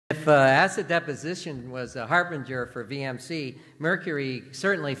if acid deposition was a harbinger for VMC, Mercury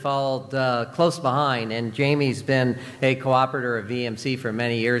certainly followed close behind, and Jamie's been a cooperator of VMC for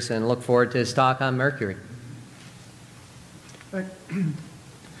many years, and look forward to his talk on Mercury.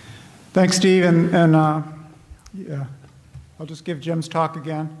 Thanks, Steve, and yeah, I'll just give Jim's talk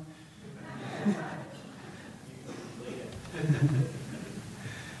again.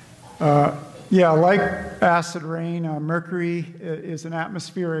 Yeah, like acid rain, mercury is an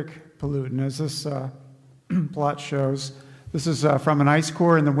atmospheric pollutant, as this plot shows. This is from an ice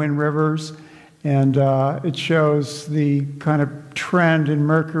core in the Wind Rivers, and it shows the kind of trend in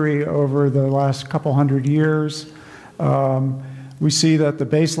mercury over the last couple hundred years. We see that the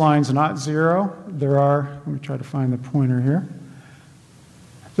baseline's not zero. There are, let me try to find the pointer here.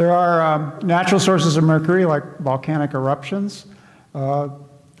 There are natural sources of mercury, like volcanic eruptions.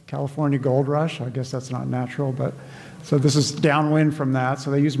 California gold rush, I guess that's not natural, but so this is downwind from that. So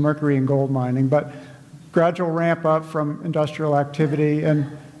they use mercury in gold mining, but gradual ramp up from industrial activity, and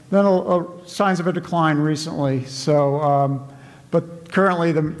then signs of a decline recently. So, but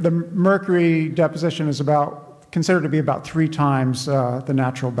currently the mercury deposition is considered to be about 3 times the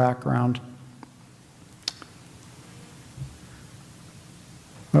natural background.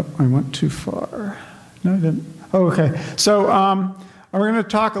 Oh, I went too far. No, I didn't. Oh, okay. So. We're going to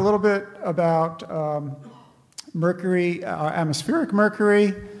talk a little bit about mercury, atmospheric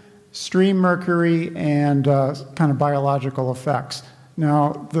mercury, stream mercury, and kind of biological effects.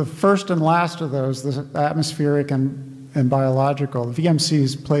 Now, the first and last of those, the atmospheric and biological, the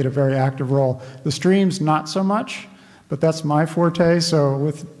VMC's played a very active role. The streams, not so much, but that's my forte. So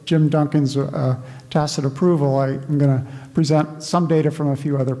with Jim Duncan's tacit approval, I'm going to present some data from a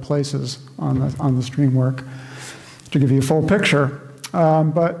few other places on the stream work to give you a full picture.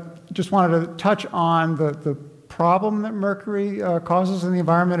 But just wanted to touch on the problem that mercury causes in the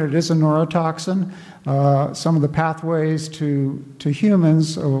environment. It is a neurotoxin. Some of the pathways to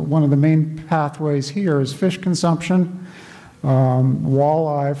humans, one of the main pathways here is fish consumption.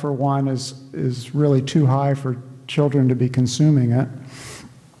 Walleye, for one, is really too high for children to be consuming it.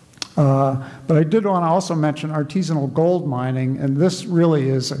 But I did want to also mention artisanal gold mining, and this really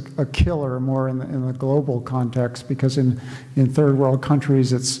is a killer more in the global context, because in third world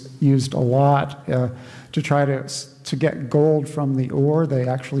countries it's used a lot to try to get gold from the ore. They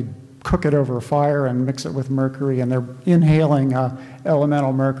actually cook it over a fire and mix it with mercury, and they're inhaling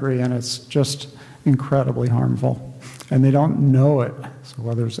elemental mercury, and it's just incredibly harmful. And they don't know it,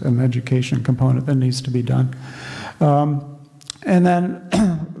 so there's an education component that needs to be done. And then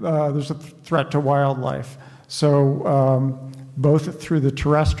there's a threat to wildlife. So both through the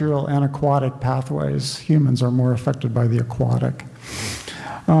terrestrial and aquatic pathways, humans are more affected by the aquatic.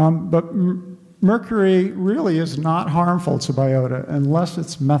 But mercury really is not harmful to biota unless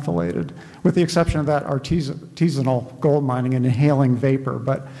it's methylated, with the exception of that artisanal gold mining and inhaling vapor.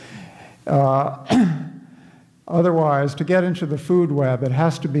 But otherwise, to get into the food web, it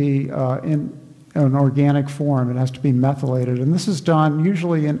has to be in an organic form. It has to be methylated. And this is done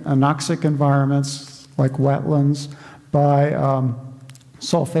usually in anoxic environments like wetlands by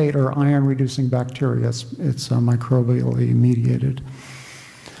sulfate or iron-reducing bacteria. It's microbially mediated.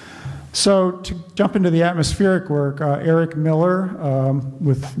 So to jump into the atmospheric work, Eric Miller,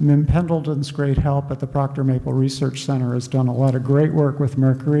 with Mim Pendleton's great help at the Proctor Maple Research Center, has done a lot of great work with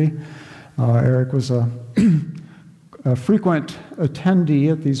mercury. Eric was a frequent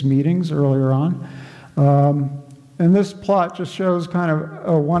attendee at these meetings earlier on. And this plot just shows kind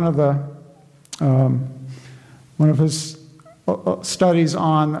of one of his studies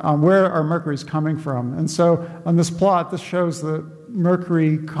on where our mercury is coming from. And so on this plot, this shows the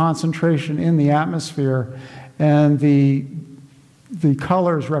mercury concentration in the atmosphere, and the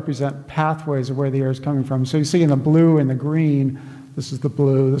colors represent pathways of where the air is coming from. So you see in the blue and the green, this is the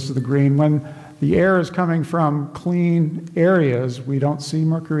blue, this is the green. When the air is coming from clean areas, we don't see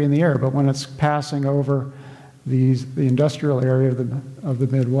mercury in the air, but when it's passing over the industrial area of the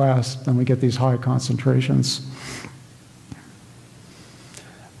Midwest, then we get these high concentrations.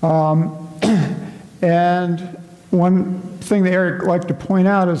 And one thing that Eric liked to point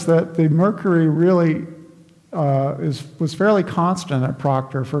out is that the mercury really was fairly constant at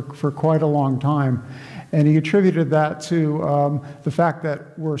Proctor for quite a long time. And he attributed that to the fact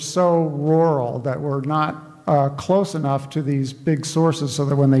that we're so rural, that we're not close enough to these big sources so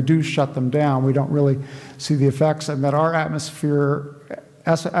that when they do shut them down, we don't really see the effects, and that our atmospheric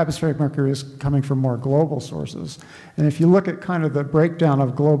mercury is coming from more global sources. And if you look at kind of the breakdown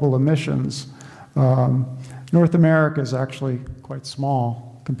of global emissions, North America is actually quite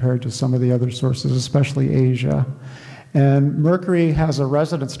small compared to some of the other sources, especially Asia. And mercury has a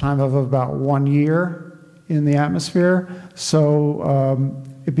residence time of about 1 year in the atmosphere, so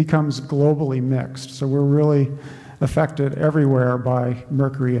it becomes globally mixed. So we're really affected everywhere by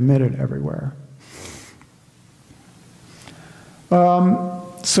mercury emitted everywhere.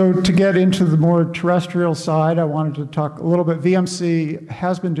 So to get into the more terrestrial side, I wanted to talk a little bit. VMC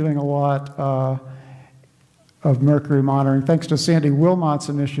has been doing a lot of mercury monitoring, thanks to Sandy Wilmot's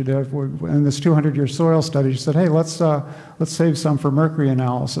initiative in this 200-year soil study. She said, hey, let's save some for mercury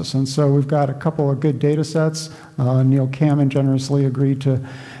analysis. And so we've got a couple of good data sets. Neil Kamen generously agreed to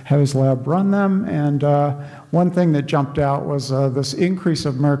have his lab run them. And one thing that jumped out was this increase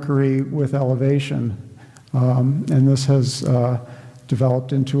of mercury with elevation. And this has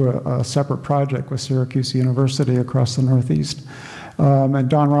developed into a separate project with Syracuse University across the Northeast. And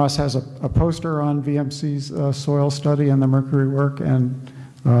Don Ross has a poster on VMC's soil study and the mercury work, and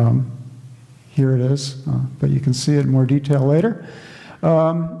here it is, but you can see it in more detail later.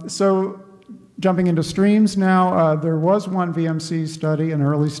 So jumping into streams now, there was one VMC study, an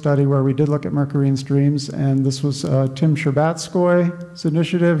early study where we did look at mercury in streams, and this was Tim Sherbatskoy's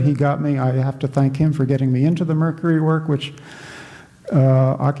initiative. He got me, I have to thank him for getting me into the mercury work, which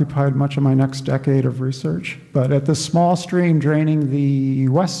occupied much of my next decade of research. But at this small stream draining the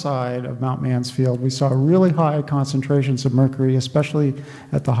west side of Mount Mansfield, we saw really high concentrations of mercury, especially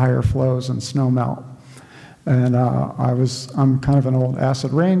at the higher flows and snow melt. And I'm kind of an old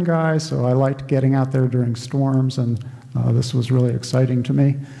acid rain guy, so I liked getting out there during storms, and this was really exciting to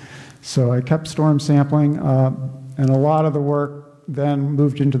me. So I kept storm sampling, and a lot of the work then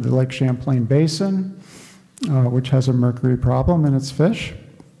moved into the Lake Champlain Basin, which has a mercury problem in its fish.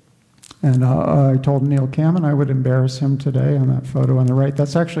 And I told Neil Kamen I would embarrass him today on that photo on the right.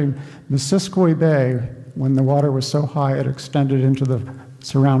 That's actually Missisquoi Bay. When the water was so high, it extended into the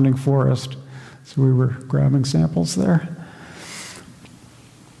surrounding forest. So we were grabbing samples there.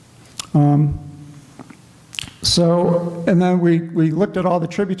 And then we looked at all the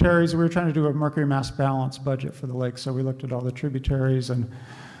tributaries. We were trying to do a mercury mass balance budget for the lake, so we looked at all the tributaries, and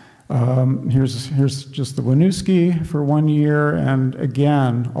here's just the Winooski for 1 year, and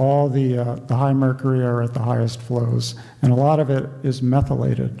again, all the high mercury are at the highest flows, and a lot of it is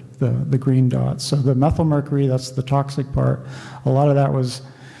methylated, the green dots. So the methyl mercury, that's the toxic part, a lot of that was,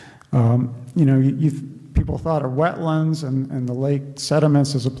 people thought of wetlands and the lake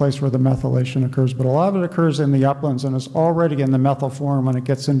sediments as a place where the methylation occurs, but a lot of it occurs in the uplands and is already in the methyl form when it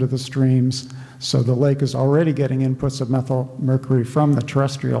gets into the streams. So the lake is already getting inputs of methyl mercury from the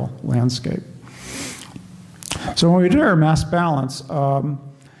terrestrial landscape. So when we did our mass balance,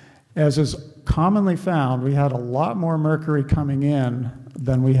 as is commonly found, we had a lot more mercury coming in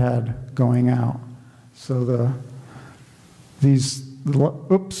than we had going out. So the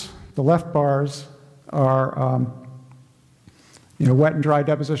left bars are wet and dry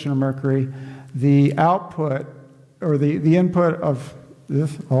deposition of mercury. The output, or the input of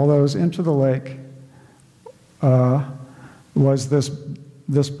all those into the lake was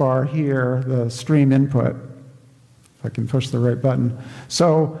this bar here, the stream input, if I can push the right button.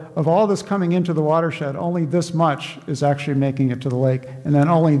 So of all this coming into the watershed, only this much is actually making it to the lake, and then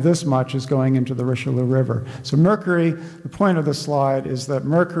only this much is going into the Richelieu River. So mercury, the point of this slide is that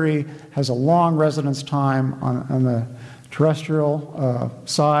mercury has a long residence time on the terrestrial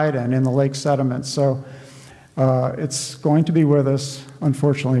side and in the lake sediments. So it's going to be with us,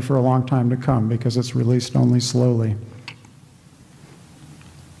 unfortunately, for a long time to come because it's released only slowly.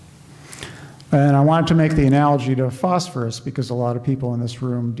 And I wanted to make the analogy to phosphorus because a lot of people in this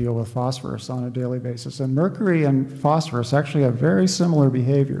room deal with phosphorus on a daily basis. And mercury and phosphorus actually have very similar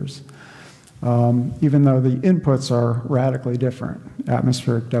behaviors, even though the inputs are radically different,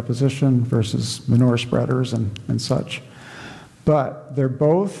 atmospheric deposition versus manure spreaders and such. But they're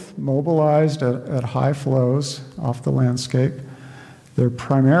both mobilized at high flows off the landscape. They're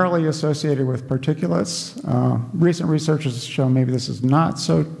primarily associated with particulates. Recent research has shown maybe this is not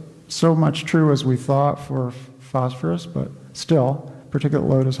so much true as we thought for phosphorus, but still, particulate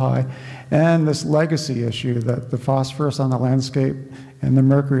load is high. And this legacy issue that the phosphorus on the landscape and the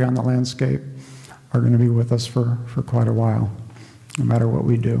mercury on the landscape are going to be with us for quite a while, no matter what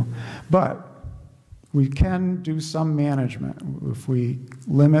we do. But we can do some management. If we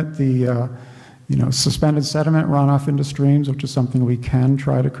limit the suspended sediment runoff into streams, which is something we can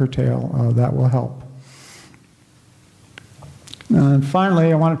try to curtail, that will help. And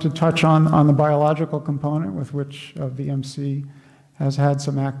finally, I wanted to touch on the biological component with which VMC has had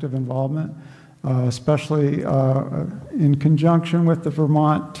some active involvement, especially in conjunction with the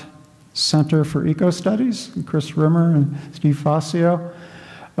Vermont Center for Eco Studies, Chris Rimmer and Steve Fascio.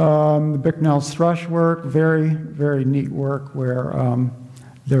 The Bicknell's thrush work, very, very neat work where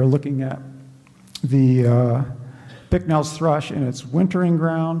they're looking at the Bicknell's thrush in its wintering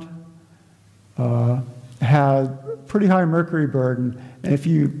ground, had pretty high mercury burden. And if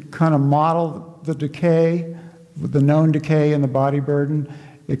you kind of model the decay, the known decay in the body burden,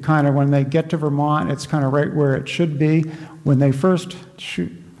 it kind of, when they get to Vermont, it's kind of right where it should be. When they first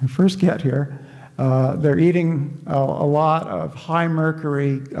get here, they're eating a lot of high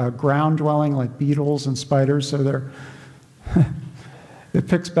mercury ground dwelling like beetles and spiders, so they're it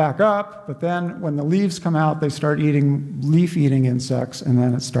picks back up, but then when the leaves come out, they start eating leaf-eating insects, and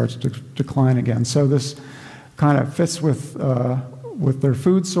then it starts to decline again. So this kind of fits with their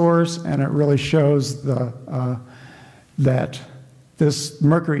food source, and it really shows that this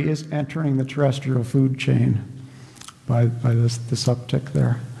mercury is entering the terrestrial food chain by this uptick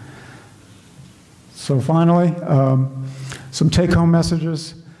there. So finally, some take-home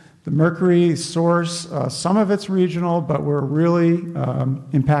messages. The mercury source, some of it's regional, but we're really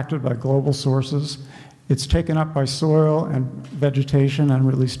impacted by global sources. It's taken up by soil and vegetation and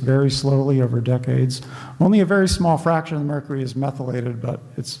released very slowly over decades. Only a very small fraction of the mercury is methylated, but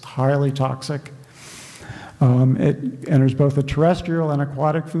it's highly toxic. It enters both the terrestrial and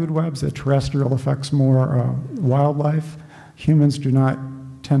aquatic food webs. The terrestrial affects more wildlife. Humans do not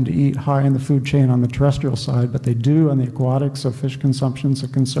tend to eat high in the food chain on the terrestrial side, but they do on the aquatic, so fish consumption is a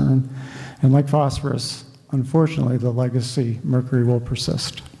concern. And like phosphorus, unfortunately, the legacy mercury will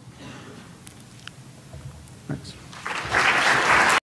persist. Thanks.